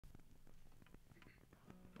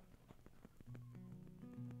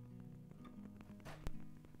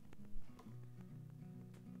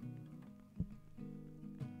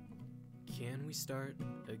Can we start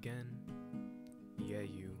again? Yeah,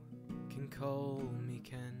 you can call me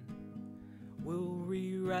Ken. We'll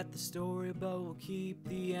rewrite the story, but we'll keep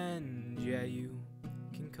the end. Yeah, you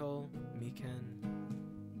can call me Ken.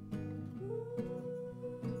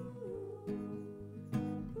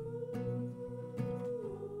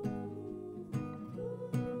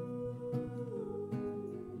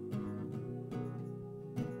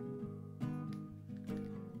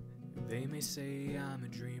 They may say I'm a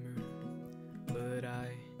dreamer, but I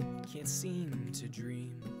can't seem to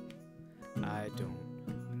dream. I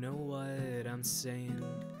don't know what I'm saying,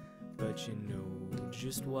 but you know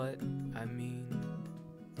just what I mean.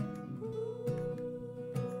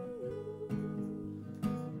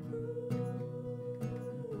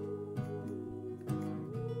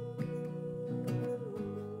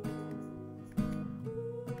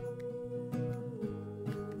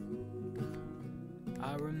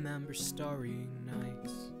 I remember starry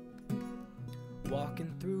nights,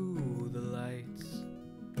 walking through the lights,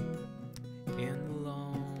 and the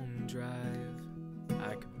long drive,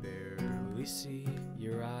 I could barely see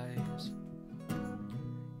your eyes.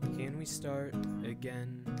 Can we start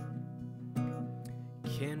again?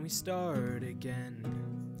 Can we start again?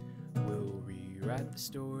 We'll rewrite the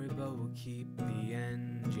story, but we'll keep the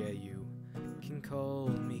end. Yeah, you can call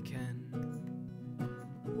me Ken.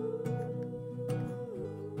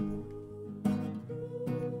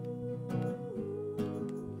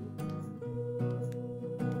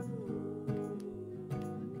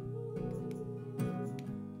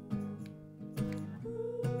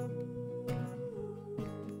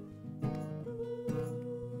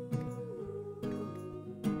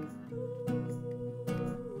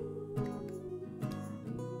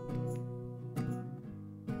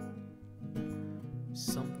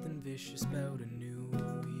 Something vicious about a new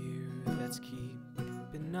year that's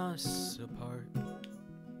keeping us apart.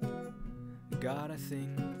 God, I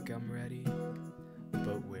think I'm ready,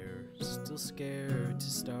 but we're still scared to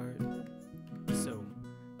start. So,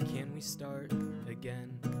 can we start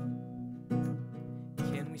again?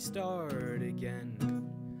 Can we start again?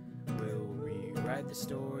 We'll rewrite the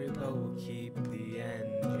story, but we'll keep the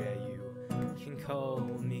end. Yeah, you can call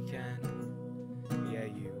me Ken. Yeah,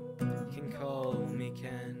 you can call me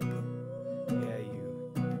Ken.